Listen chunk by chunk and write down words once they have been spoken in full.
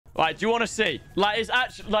Right, do you want to see? Like, it's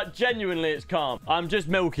actually, like, genuinely, it's calm. I'm just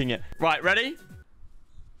milking it. Right, ready?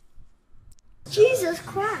 Jesus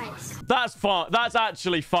Christ. That's fine. That's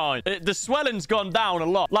actually fine. The swelling's gone down a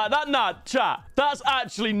lot. Like that, nah, chat. That's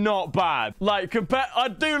actually not bad. Like, I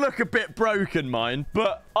do look a bit broken, mine,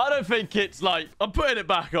 but I don't think it's like, I'm putting it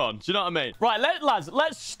back on. Do you know what I mean? Right, lads,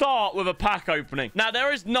 let's start with a pack opening. Now,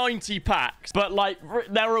 there is 90 packs, but like,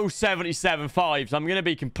 they're all 77 fives. I'm going to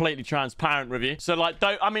be completely transparent with you. So like,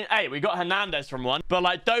 hey, we got Hernandez from one, but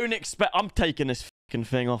like, don't expect, I'm taking this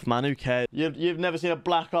thing off, man. Who cares? You've never seen a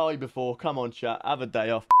black eye before. Come on, chat. Have a day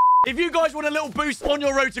off. If you guys want a little boost on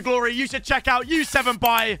your road to glory, you should check out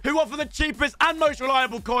U7Buy, who offer the cheapest and most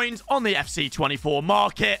reliable coins on the FC24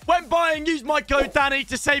 market. When buying, use my code Danny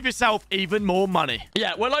to save yourself even more money.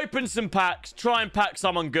 Yeah, we'll open some packs, try and pack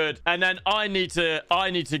someone good, and then I need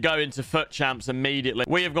to go into Foot Champs immediately.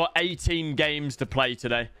 We have got 18 games to play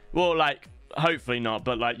today. Well, like, hopefully not,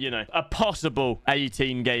 but like, you know, a possible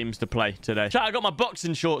 18 games to play today. Chat, I got my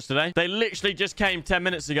boxing shorts today. They literally just came 10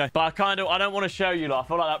 minutes ago, but I don't want to show you. Like, I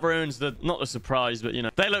feel like that ruins not the surprise, but you know,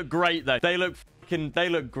 they look great though. They look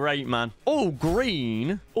great, man. Oh,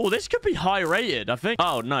 green. Oh, this could be high rated, I think.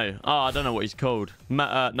 Oh, no. Oh, I don't know what he's called. No,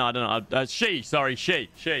 I don't know. She.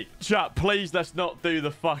 Chat, please, let's not do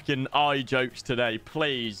the fucking eye jokes today.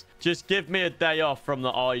 Please. Just give me a day off from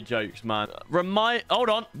the eye jokes, man. Hold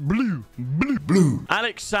on. Blue.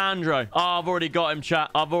 Alexandro. Oh, I've already got him,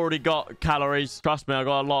 chat. I've already got calories. Trust me, I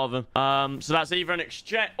got a lot of them. So that's either an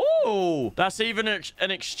exchange. Oh, that's even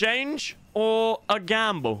an exchange or a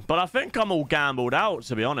gamble. But I think I'm all gambled out,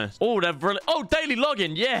 to be honest. Oh, they've really... Oh, daily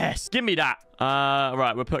login. Yes. Give me that.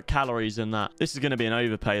 Right, we'll put calories in that. This is going to be an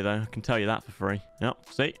overpay, though. I can tell you that for free. Yep.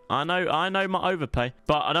 See? I know my overpay.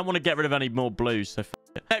 But I don't want to get rid of any more blues, so...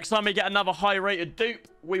 Next time we get another high-rated dupe,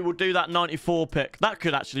 we will do that 94 pick. That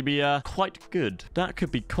could actually be quite good. That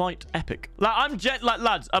could be quite epic. Like,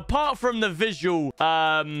 lads, apart from the visual,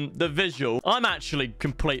 I'm actually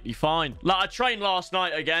completely fine. Like, I trained last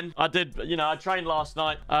night again. I trained last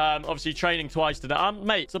night. Obviously training twice today.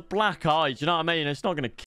 Mate, it's a black eye. Do you know what I mean? It's not going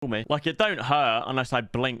to kill me. Like, it don't hurt unless I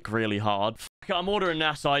blink really hard. I'm ordering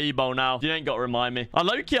an acai bowl now. You ain't got to remind me.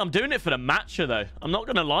 Low-key, I'm doing it for the matcha, though. I'm not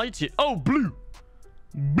going to lie to you. Oh, blue.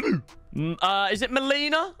 Is it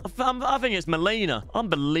Melina? I think it's Melina.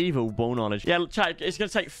 Unbelievable ball knowledge. Yeah, chat, it's going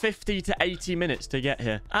to take 50 to 80 minutes to get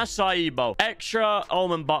here. Acai bowl. Extra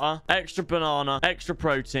almond butter. Extra banana. Extra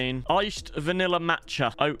protein. Iced vanilla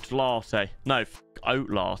matcha. Oat latte. No, oat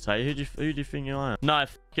latte. Who do you think you are? No,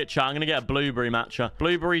 it, chat. I'm going to get a blueberry matcha.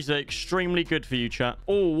 Blueberries are extremely good for you, chat.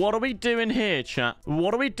 Oh, what are we doing here, chat?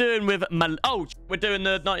 What are we doing with... Oh, we're doing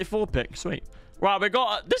the 94 pick. Sweet. Right, we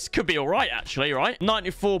got... This could be all right, actually, right?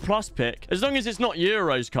 94 plus pick. As long as it's not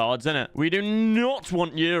Euros cards, innit? We do not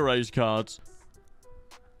want Euros cards.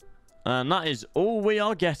 And that is all we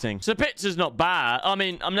are getting. So Pizzer's not bad. I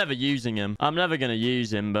mean, I'm never using him. I'm never going to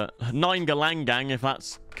use him, but 9 Galangang, if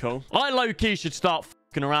that's cool. I low-key should start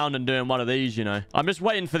around and doing one of these, you know. I'm just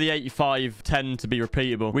waiting for the 85-10 to be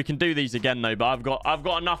repeatable. We can do these again, though, but I've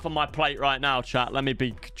got enough on my plate right now, chat. Let me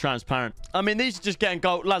be transparent. I mean, these are just getting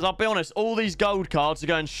gold. Lads, I'll be honest. All these gold cards are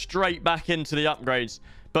going straight back into the upgrades,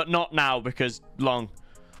 but not now because long.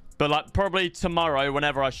 But, like, probably tomorrow,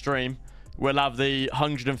 whenever I stream, we'll have the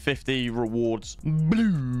 150 rewards.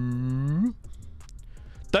 Blue.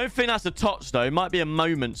 Don't think that's a tots, though. It might be a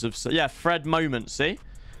moments of... Yeah, Fred moments, see?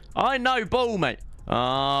 I know ball, mate.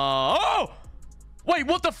 Oh! Wait,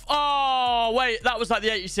 what the... Oh, wait. That was like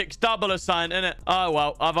the 86 double or something, innit? Oh,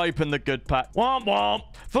 well. I've opened the good pack. Womp, womp.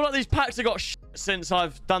 I feel like these packs have got shit since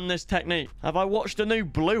I've done this technique. Have I watched a new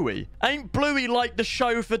Bluey? Ain't Bluey like the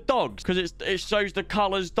show for dogs? Because it shows the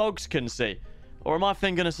colours dogs can see. Or am I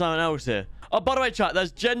thinking of something else here? Oh, by the way, chat,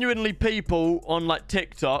 there's genuinely people on, like,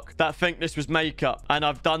 TikTok that think this was makeup. And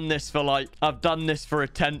I've done this for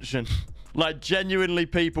attention. Like, genuinely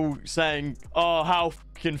people saying, oh, how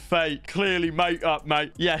fucking fake. Clearly makeup,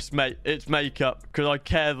 mate. Yes, mate, it's makeup because I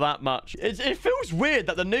care that much. It feels weird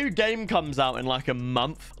that the new game comes out in, like, a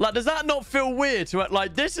month. Like, does that not feel weird?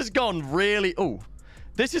 Like, this has gone really... Oh,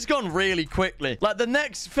 this has gone really quickly. Like, the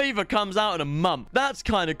next FIFA comes out in a month. That's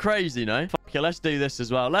kind of crazy, no? Okay, let's do this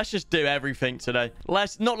as well. Let's just do everything today.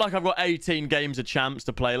 Not like I've got 18 games of champs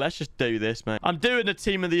to play. Let's just do this, mate. I'm doing the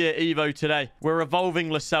Team of the Year Evo today. We're evolving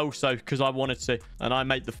Lo Celso because I wanted to. And I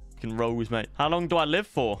made the fucking rolls, mate. How long do I live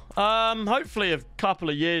for? Hopefully a couple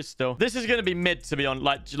of years still. This is going to be mid, to be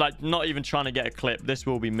honest. Like, not even trying to get a clip. This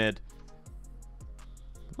will be mid.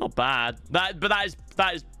 Not bad. But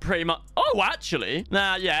that is pretty much... Oh, actually.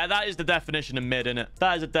 Nah, yeah, that is the definition of mid, innit?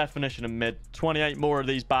 That is a definition of mid. 28 more of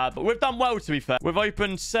these bad. But we've done well, to be fair. We've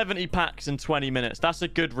opened 70 packs in 20 minutes. That's a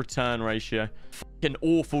good return ratio. Fucking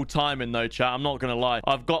awful timing, though, chat. I'm not going to lie.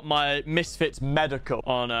 I've got my Misfits medical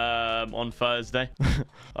on Thursday.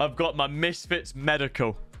 I've got my Misfits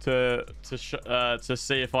medical to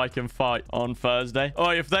see if I can fight on Thursday. Oh,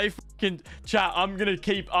 if they fucking chat,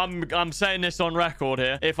 I'm saying this on record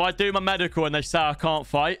here. If I do my medical and they say I can't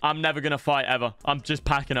fight, I'm never gonna fight ever. I'm just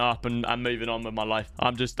packing it up and moving on with my life.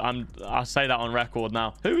 I'll say that on record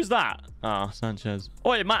now. Who is that? Ah, Sanchez.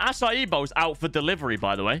 Oh, yeah, my acai bowl's out for delivery,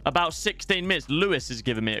 by the way. About 16 minutes. Lewis is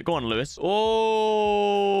giving me it. Go on, Lewis.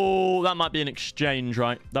 Oh, that might be an exchange,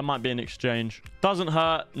 right? That might be an exchange. Doesn't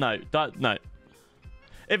hurt. No, no.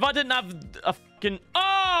 If I didn't have a fucking...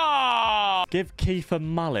 Oh! Give Keith a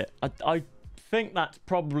mullet. I think that's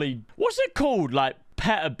probably... What's it called? Like,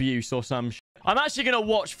 pet abuse or some shit. I'm actually going to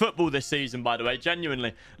watch football this season, by the way.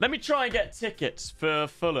 Genuinely. Let me try and get tickets for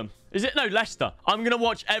Fulham. Is it? No, Leicester. I'm going to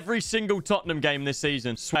watch every single Tottenham game this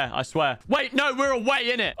season. I swear. Wait, no, we're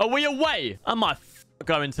away, innit? Are we away? Am I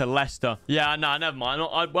going to Leicester? Yeah, no, never mind.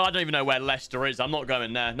 I don't even know where Leicester is. I'm not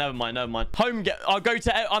going there. Never mind. Home game. I'll go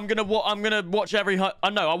to... I'm gonna watch every... No,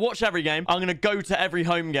 I'll watch every game. I'm gonna go to every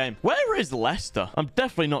home game. Where is Leicester? I'm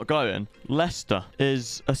definitely not going. Leicester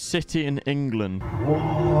is a city in England.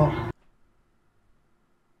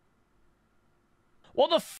 What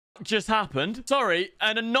the f just happened? Sorry,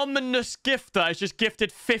 an anonymous gifter has just gifted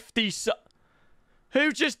 50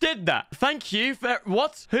 Who just did that? Thank you for...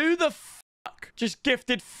 What? Who the f just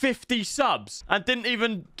gifted 50 subs and didn't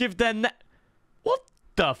even give their What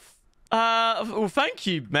the f... well, thank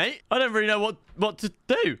you, mate. I don't really know what to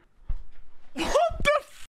do. What the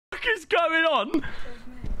fuck is going on?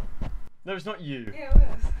 No, it's not you. Yeah, it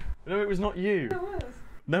was. No, it was not you. It was.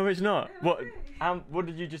 No, it's not. It was me. What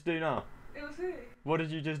did you just do now? It was me. What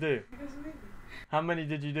did you just do? It was me. How many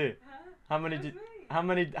did you do? Huh? How many It was did... me. How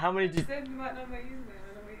many You did... said you might not know my username.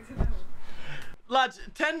 I don't want you to know. Lads,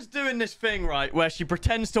 Ten's doing this thing, right, where she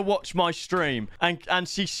pretends to watch my stream and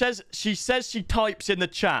she says she types in the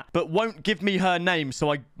chat but won't give me her name,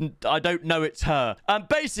 so I don't know it's her.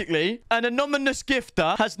 Basically, an anonymous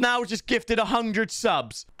gifter has now just gifted 100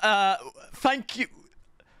 subs. Thank you.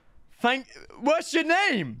 What's your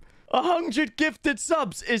name? 100 gifted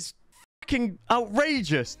subs is fucking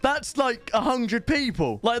outrageous. That's like 100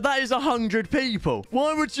 people. Like, that is 100 people.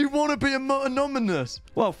 Why would you want to be anonymous?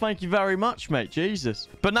 Well, thank you very much, mate. Jesus.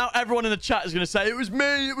 But now everyone in the chat is going to say, it was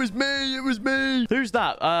me, it was me, it was me. Who's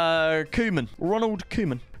that? Koeman. Ronald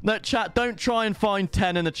Koeman. No, chat, don't try and find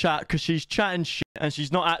 10 in the chat because she's chatting shit and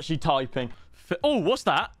she's not actually typing. Oh, what's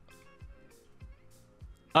that?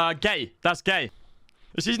 Gay. That's gay.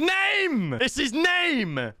 It's his name! It's his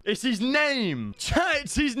name! It's his name! Chat,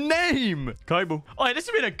 it's his name! Cable. Oh, yeah, this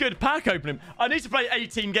has been a good pack opening. I need to play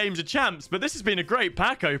 18 games of champs, but this has been a great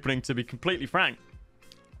pack opening, to be completely frank.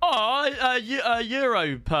 Oh,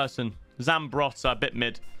 Euro person. Zambrotta, a bit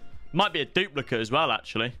mid. Might be a duplicate as well,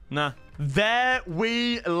 actually. Nah. There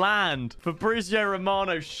we land. Fabrizio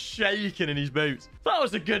Romano shaking in his boots. That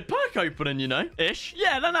was a good pack opening, you know. Ish.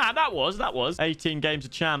 Yeah, no, that was. 18 games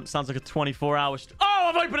of champs. Sounds like a 24-hour...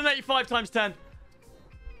 Oh, I've opened an 85 times 10.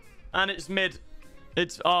 And it's mid.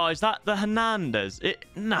 It's... Oh, is that the Hernandez?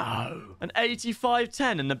 No. An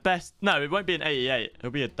 85-10 and the best... No, it won't be an 88.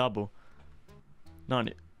 It'll be a double.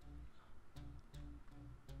 90...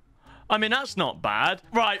 I mean, that's not bad.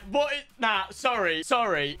 Right,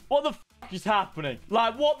 sorry. What the f is happening?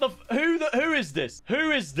 Like, what the who is this?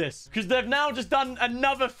 Who is this? Because they've now just done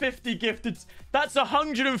another 50 gifted... That's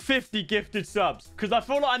 150 gifted subs. Because I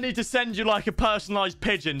feel like I need to send you, like, a personalized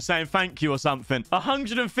pigeon saying thank you or something.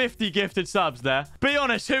 150 gifted subs there. Be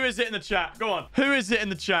honest, who is it in the chat? Go on. Who is it in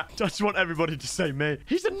the chat? I just want everybody to say me.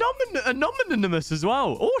 He's anonymous as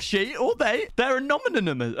well. Or she, or they. They're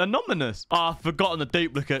anonymous. Oh, I've forgotten the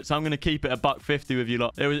duplicate, so I'm going to keep it $1.50 with you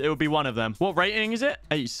lot. It will be one of them. What rating is it?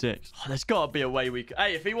 86. Oh, there's got to be a way we can...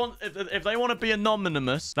 Hey, if they want to be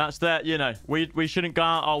anonymous, that's their... You know, we shouldn't go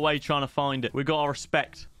out our way trying to find it. We got to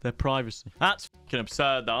respect their privacy. That's fucking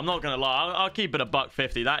absurd, though. I'm not going to lie. I'll keep it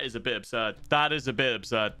 $1.50. That is a bit absurd. That is a bit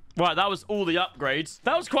absurd. Right, that was all the upgrades.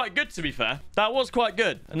 That was quite good, to be fair. That was quite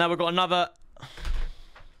good. And now we've got another...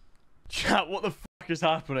 Chat, what the fuck is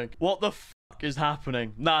happening? What the fuck is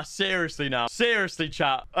happening? Nah, seriously now. Seriously,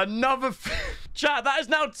 chat. Another... Chat, that is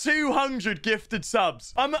now 200 gifted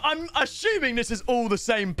subs. I'm assuming this is all the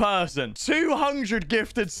same person. 200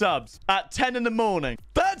 gifted subs at 10 in the morning.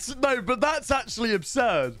 That's... No, but that's actually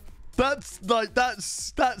absurd. That's like,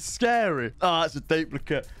 that's scary. Oh, that's a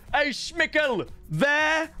duplicate. Hey, Schmickel,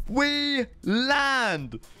 there we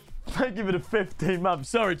land. Thank you for the 15 months.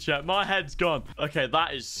 Sorry, chat. My head's gone. Okay,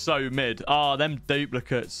 that is so mid. Oh, them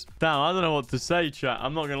duplicates. Damn, I don't know what to say, chat.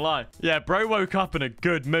 I'm not gonna lie. Yeah, bro woke up in a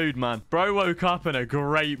good mood, man. Bro woke up in a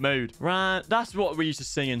great mood. Right, that's what we used to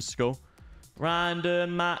sing in school.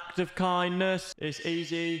 Random act of kindness. It's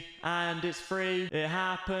easy and it's free. It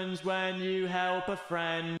happens when you help a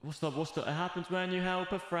friend. What's the? It happens when you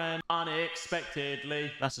help a friend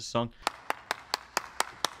unexpectedly. That's a song.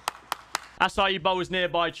 Acai bowl is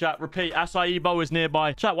nearby, chat. Repeat, acai bowl is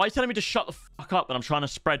nearby. Chat, why are you telling me to shut the fuck up when I'm trying to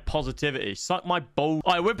spread positivity? Suck my ball.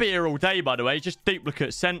 I would be here all day, by the way. Just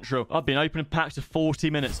duplicate central. I've been opening packs for 40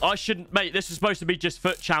 minutes. I shouldn't... Mate, this is supposed to be just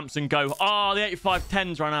foot champs and go... Oh, the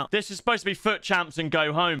 8510's run out. This is supposed to be foot champs and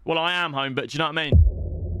go home. Well, I am home, but do you know what I mean?